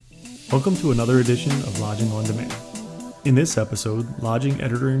Welcome to another edition of Lodging on Demand. In this episode, Lodging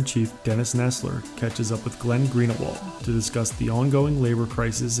Editor-in-Chief Dennis Nessler catches up with Glen Greenawalt to discuss the ongoing labor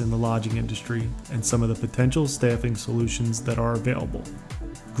crisis in the lodging industry and some of the potential staffing solutions that are available.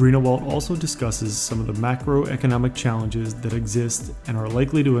 Greenawalt also discusses some of the macroeconomic challenges that exist and are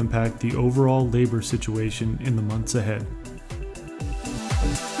likely to impact the overall labor situation in the months ahead.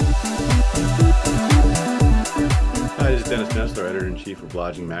 Hi, this is Dennis Nessler, Editor-in-Chief of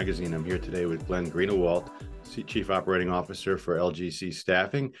Lodging Magazine. I'm here today with Glen Greenawalt, Chief Operating Officer for LGC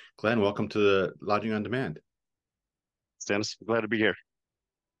Staffing. Glen, welcome to the Lodging on Demand. Dennis, glad to be here.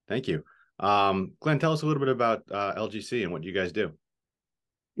 Thank you. Glen, tell us a little bit about LGC and what you guys do.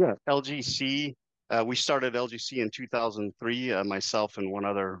 Yeah, LGC. We started LGC in 2003. Myself and one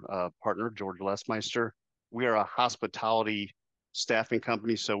other partner, George Lesmeister. We are a hospitality staffing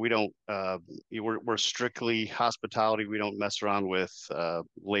company, so we don't. We're strictly hospitality. We don't mess around with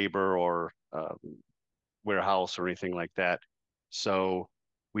labor or warehouse or anything like that. So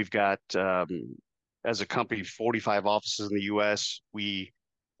we've got, as a company, 45 offices in the U.S. We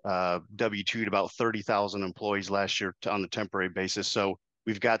W-2'd about 30,000 employees last year on the temporary basis. So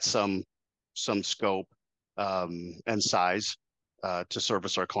we've got some scope and size to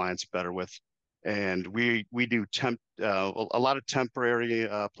service our clients better with. And we do a lot of temporary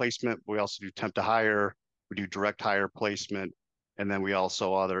placement. We also do temp to hire. We do direct hire placement. And then we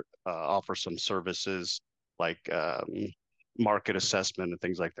also offer some services like market assessment and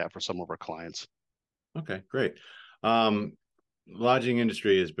things like that for some of our clients. Okay, great. Lodging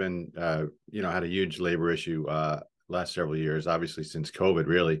industry has been, had a huge labor issue last several years, obviously since COVID,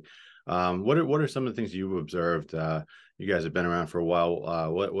 really. What are some of the things you've observed? You guys have been around for a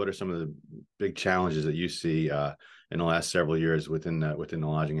while. What are some of the big challenges that you see in the last several years within the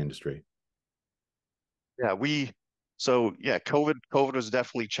lodging industry? Yeah, COVID was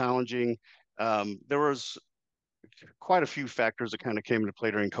definitely challenging. There was quite a few factors that kind of came into play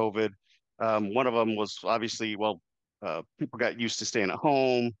during COVID. One of them was obviously, people got used to staying at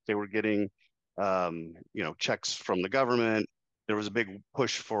home. They were getting, checks from the government. There was a big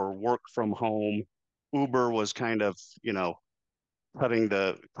push for work from home. Uber was kind of, cutting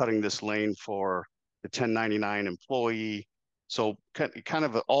this lane for the 1099 employee. So kind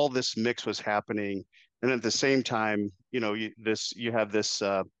of all this mix was happening. And at the same time, you have this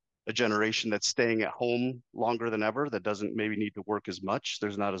a generation that's staying at home longer than ever that doesn't maybe need to work as much.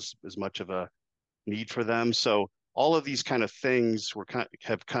 There's not as much of a need for them. So all of these kind of things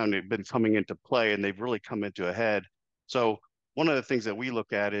have kind of been coming into play, and they've really come into a head. So one of the things that we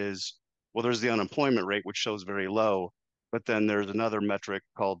look at is, well, there's the unemployment rate, which shows very low, but then there's another metric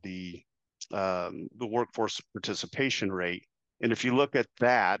called the workforce participation rate. And if you look at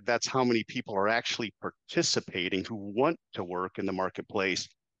that, that's how many people are actually participating who want to work in the marketplace.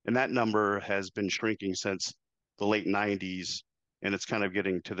 And that number has been shrinking since the late 90s, and it's kind of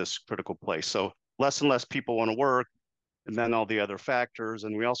getting to this critical place. So less and less people want to work, and then all the other factors.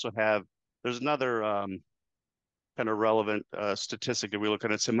 And we also there's another kind of relevant statistic that we look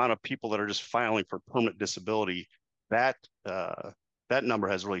at. It's the amount of people that are just filing for permanent disability. That number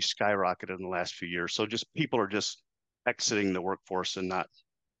has really skyrocketed in the last few years. So just people are just exiting the workforce and not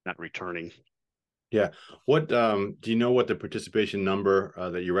returning. Yeah. What do you know what the participation number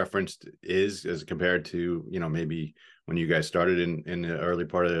that you referenced is as compared to, maybe when you guys started in the early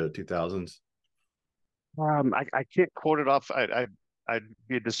part of the 2000s? I can't quote it off. I'd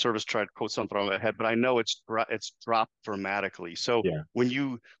be a disservice trying to quote something on my head, but I know it's dropped dramatically. So yeah, when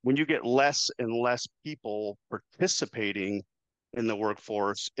you get less and less people participating in the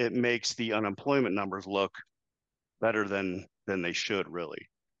workforce, it makes the unemployment numbers look better than they should, really.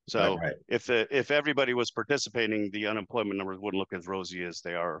 So right. if everybody was participating, the unemployment numbers wouldn't look as rosy as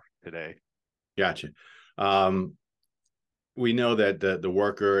they are today. Gotcha. We know that the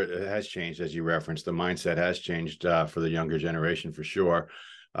worker has changed, as you referenced. The mindset has changed for the younger generation, for sure.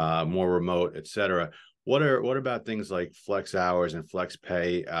 More remote, et cetera. What about things like flex hours and flex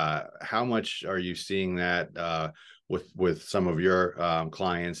pay? How much are you seeing that with some of your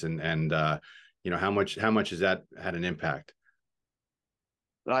clients, and how much has that had an impact?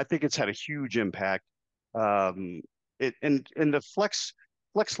 I think it's had a huge impact. And the flex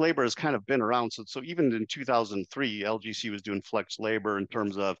labor has kind of been around. So even in 2003, LGC was doing flex labor in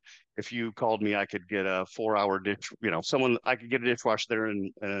terms of, if you called me, I could get a 4-hour dish, I could get a dishwasher there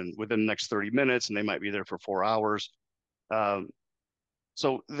and within the next 30 minutes, and they might be there for 4 hours.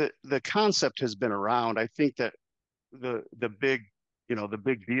 So the concept has been around. I think that the big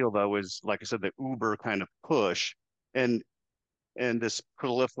deal though is, like I said, the Uber kind of push and this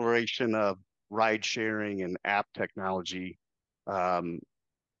proliferation of ride sharing and app technology.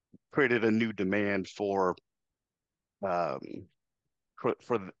 created a new demand um,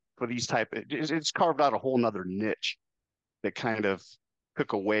 for these type. It's carved out a whole nother niche that kind of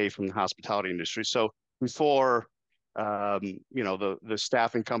took away from the hospitality industry. So before, the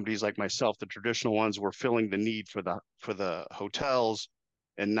staffing companies like myself, the traditional ones, were filling the need for the hotels,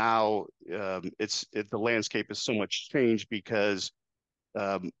 and now the landscape is so much changed because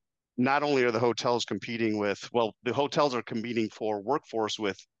um, not only are the hotels competing the hotels are competing for workforce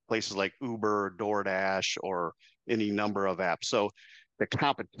with places like Uber, DoorDash, or any number of apps. So the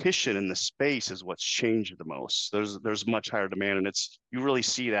competition in the space is what's changed the most. There's much higher demand, and you really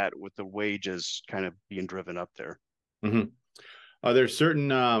see that with the wages kind of being driven up there. Mm-hmm. Are there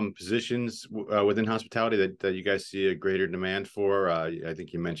certain positions within hospitality that you guys see a greater demand for? I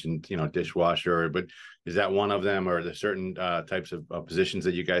think you mentioned, dishwasher, but is that one of them, or are there certain types of positions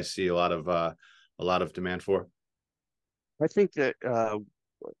that you guys see a lot of demand for? I think that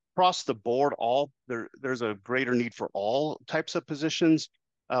across the board, there's a greater need for all types of positions.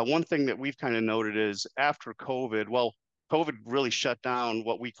 One thing that we've kind of noted is after COVID, COVID really shut down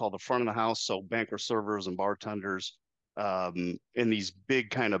what we call the front of the house, so banquet servers and bartenders, in these big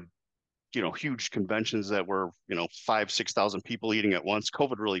kind of huge conventions that were 5,000-6,000 people eating at once.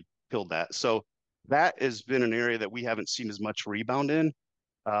 COVID really killed that. So that has been an area that we haven't seen as much rebound in.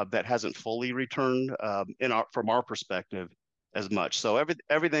 That hasn't fully returned from our perspective as much. So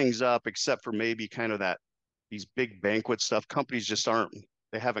everything's up except for maybe kind of these big banquet stuff. Companies just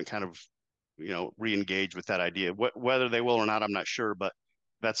they haven't kind of re-engaged with that idea. Whether they will or not, I'm not sure, but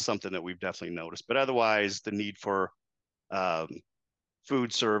that's something that we've definitely noticed. But otherwise, the need for um,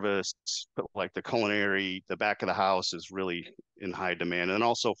 food service, like the culinary, the back of the house, is really in high demand, and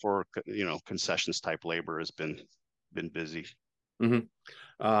also for concessions type labor has been busy. Mm-hmm.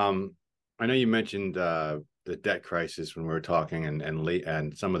 I know you mentioned the debt crisis when we were talking,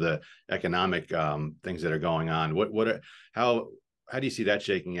 and some of the economic things that are going on. How do you see that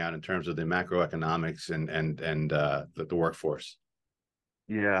shaking out in terms of the macroeconomics and the workforce?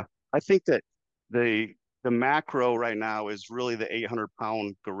 Yeah, I think that the macro right now is really the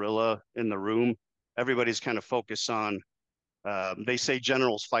 800-pound gorilla in the room. Everybody's kind of focused on. They say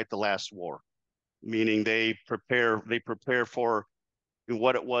generals fight the last war, meaning they prepare for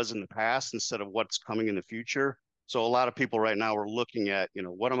what it was in the past instead of what's coming in the future. So a lot of people right now are looking at,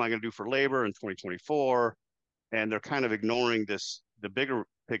 what am I going to do for labor in 2024? And they're kind of ignoring the bigger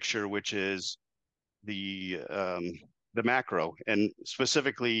picture, which is the macro, and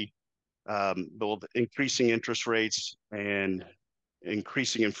specifically the increasing interest rates and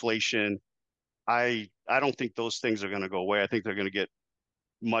increasing inflation. I don't think those things are going to go away. I think they're going to get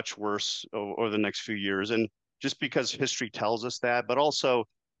much worse over the next few years. And just because history tells us that, but also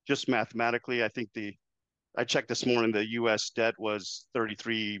just mathematically, I checked this morning, the US debt was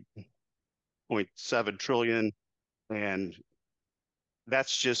 33.7 trillion. And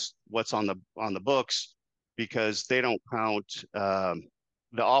that's just what's on the books, because they don't count the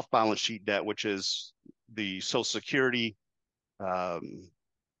off balance sheet debt, which is the Social Security, um,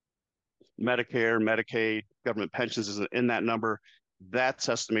 Medicare, Medicaid, government pensions isn't in that number. That's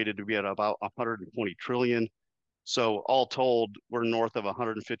estimated to be at about 120 trillion. So all told, we're north of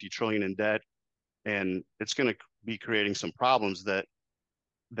 150 trillion in debt, and it's going to be creating some problems that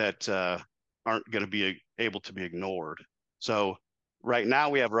aren't going to be able to be ignored. So right now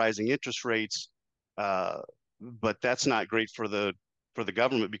we have rising interest rates, but that's not great for the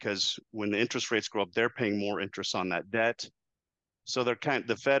government, because when the interest rates go up, they're paying more interest on that debt. So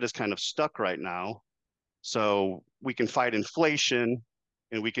the Fed is kind of stuck right now. So we can fight inflation,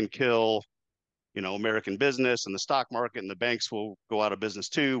 and we can kill, American business and the stock market, and the banks will go out of business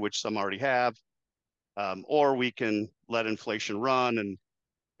too, which some already have. Or we can let inflation run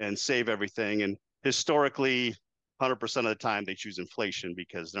and save everything. And historically, 100% of the time they choose inflation,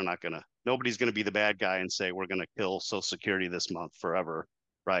 because nobody's going to be the bad guy and say, we're going to kill Social Security this month forever.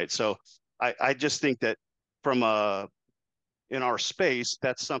 Right. So I just think that in our space,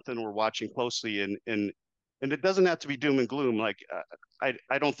 that's something we're watching closely, and it doesn't have to be doom and gloom. Like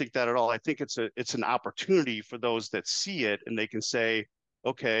I don't think that at all. I think it's an opportunity for those that see it, and they can say,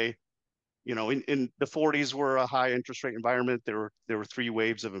 okay, in the 40s were a high interest rate environment. There were three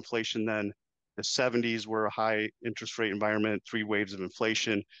waves of inflation then. The 70s were a high interest rate environment, three waves of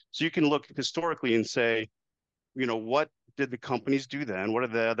inflation. So you can look historically and say, what did the companies do then? What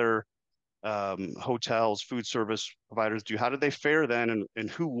did the other hotels, food service providers do? How did they fare then, and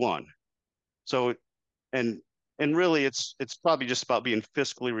who won? So and really, it's probably just about being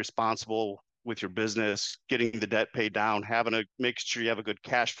fiscally responsible with your business, getting the debt paid down, making sure you have a good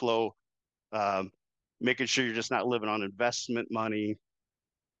cash flow, making sure you're just not living on investment money,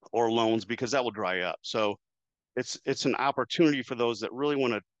 or loans, because that will dry up. So it's an opportunity for those that really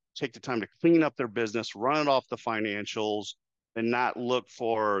want to take the time to clean up their business, run it off the financials, and not look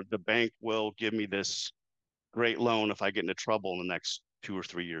for the bank will give me this great loan if I get into trouble in the next 2 or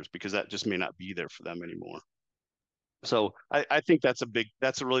 3 years, because that just may not be there for them anymore. So I think that's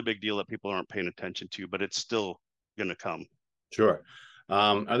a really big deal that people aren't paying attention to, but it's still going to come. Sure.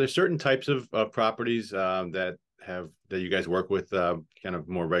 Are there certain types of properties that you guys work with kind of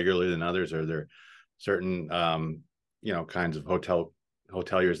more regularly than others? Are there certain kinds of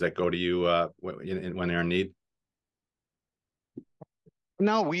hoteliers that go to you when they're in need?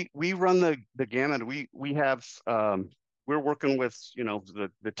 No, we run the gamut. We have we're working with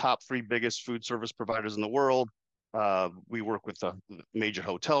the top three biggest food service providers in the world. We work with the major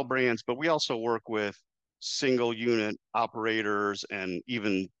hotel brands, but we also work with single unit operators and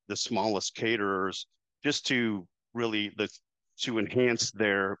even the smallest caterers, just to really to enhance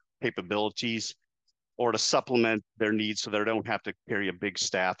their capabilities or to supplement their needs so they don't have to carry a big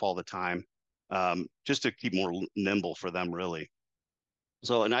staff all the time, just to keep more nimble for them, really.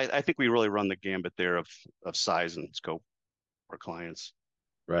 So, and I think we really run the gambit there of size and scope for clients.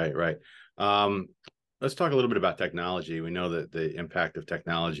 Right, right. Let's talk a little bit about technology. We know that the impact of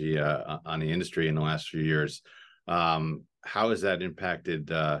technology on the industry in the last few years. How has that impacted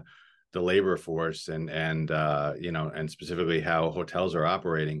the labor force and specifically how hotels are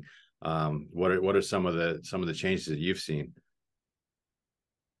operating? What are some of the changes that you've seen?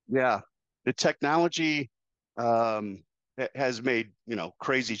 Yeah, the technology has made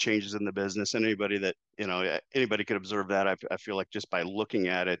crazy changes in the business, and anybody could observe that. I feel like just by looking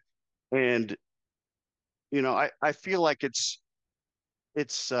at it, and I feel like it's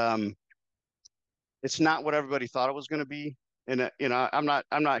not what everybody thought it was going to be. And I'm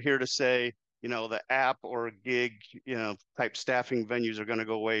not here to say the app or gig type staffing venues are going to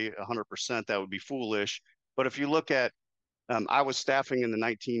go away 100%. That would be foolish. But if you look at I was staffing in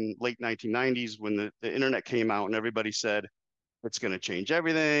the late 1990s when the internet came out, and everybody said it's going to change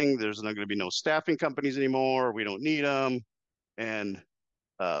everything. There's not going to be no staffing companies anymore. We don't need them. And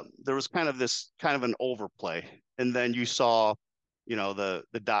there was kind of an overplay. And then you saw,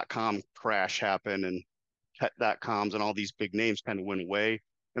 the .com crash happen, and pet.coms and all these big names kind of went away.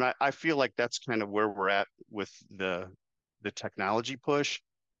 And I feel like that's kind of where we're at with the technology push.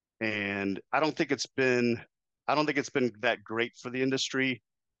 And I don't think it's been that great for the industry.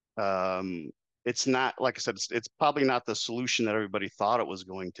 It's not, like I said, it's probably not the solution that everybody thought it was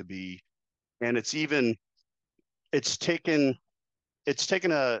going to be. And it's taken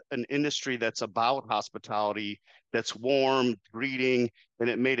an industry that's about hospitality, that's warm, greeting, and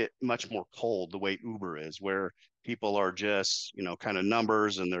it made it much more cold, the way Uber is, where people are just, kind of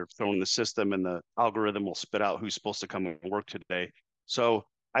numbers, and they're thrown in the system, and the algorithm will spit out who's supposed to come and work today. So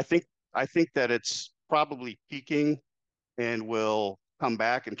I think that it's probably peaking and will come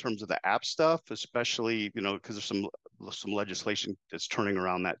back in terms of the app stuff, especially, because there's some legislation that's turning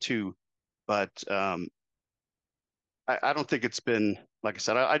around that too. But I don't think it's been, like I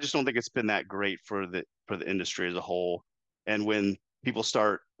said, I just don't think it's been that great for the industry as a whole. And when people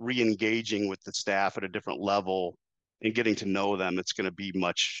start re-engaging with the staff at a different level and getting to know them, it's going to be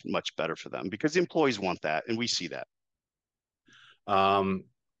much, much better for them, because the employees want that, and we see that.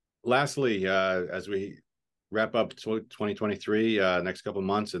 Lastly, as we wrap up 2023, next couple of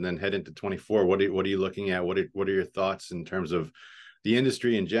months, and then head into 24, what are you looking at? What are your thoughts in terms of the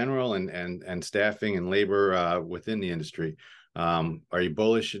industry in general and staffing and labor within the industry? Are you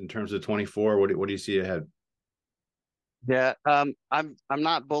bullish in terms of 24? What do you see ahead? Yeah, I'm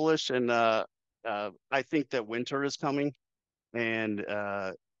not bullish, and I think that winter is coming, and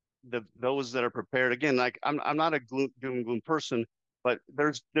those that are prepared, again, like I'm not a doom and gloom person, but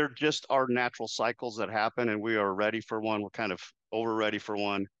there just are natural cycles that happen, and we are ready for one. We're kind of over ready for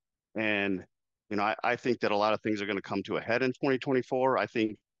one, and I think that a lot of things are going to come to a head in 2024. I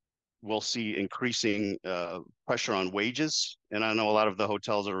think we'll see increasing pressure on wages, and I know a lot of the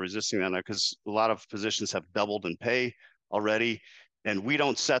hotels are resisting that because a lot of positions have doubled in pay already, and we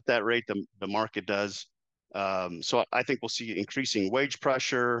don't set that rate; the market does. So I think we'll see increasing wage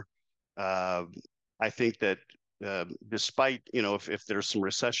pressure. I think that despite if there's some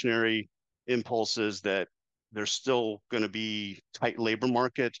recessionary impulses, that there's still going to be tight labor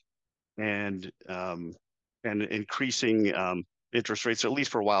market and increasing interest rates, at least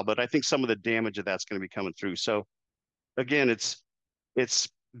for a while. But I think some of the damage of that's going to be coming through. So again, it's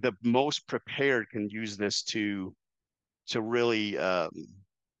the most prepared can use this to really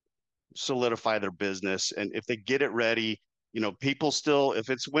solidify their business, and if they get it ready, people still, if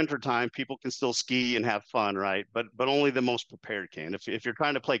it's wintertime, people can still ski and have fun, right? But only the most prepared can. If you're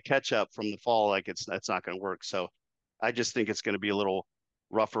trying to play catch up from the fall, like that's not going to work. So I just think it's going to be a little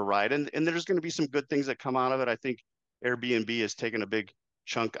rougher ride, and there's going to be some good things that come out of it. I think Airbnb has taken a big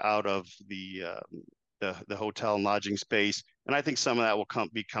chunk out of the hotel and lodging space, and I think some of that will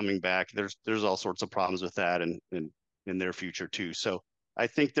be coming back. There's all sorts of problems with that and in their future too. So I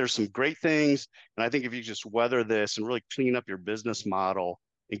think there's some great things, and I think if you just weather this and really clean up your business model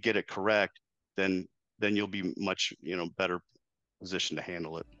and get it correct, then you'll be much better positioned to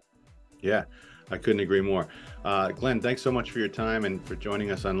handle it. Yeah, I couldn't agree more. Glen, thanks so much for your time and for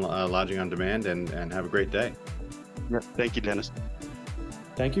joining us on Lodging on Demand, and have a great day. Yeah, thank you, Dennis.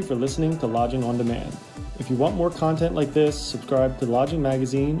 Thank you for listening to Lodging on Demand. If you want more content like this, subscribe to Lodging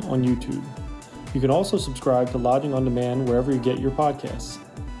Magazine on YouTube. You can also subscribe to Lodging on Demand wherever you get your podcasts.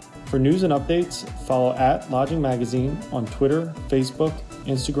 For news and updates, follow @Lodging Magazine on Twitter, Facebook,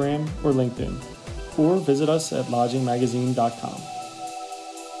 Instagram, or LinkedIn, or visit us at lodgingmagazine.com.